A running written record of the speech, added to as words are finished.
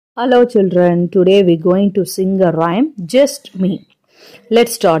Hello children, today we're going to sing a rhyme, Just Me.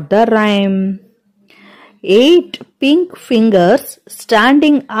 Let's start the rhyme. 8 pink fingers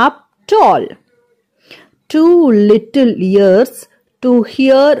standing up tall. 2 little ears to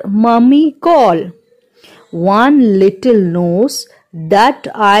hear mummy call. 1 little nose that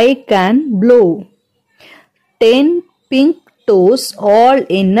I can blow. 10 pink toes all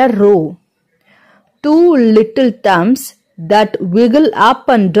in a row. 2 little thumbs that wiggle up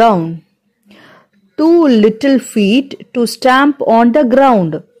and down. 2 little feet to stamp on the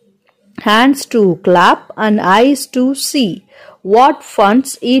ground. Hands to clap and eyes to see. What fun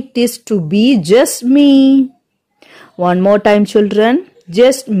it is to be just me. One more time children,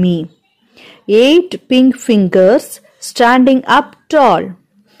 just me. 8 pink fingers standing up tall.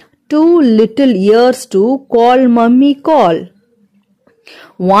 2 little ears to call mummy call.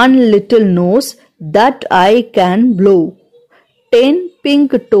 1 little nose that I can blow. 10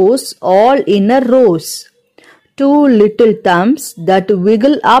 pink toes all in a rows. 2 little thumbs that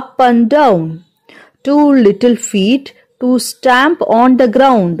wiggle up and down. 2 little feet to stamp on the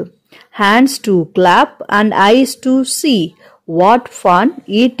ground. Hands to clap and eyes to see. What fun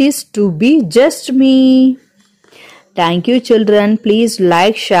it is to be just me. Thank you children. Please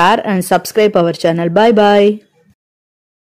like, share and subscribe our channel. Bye bye.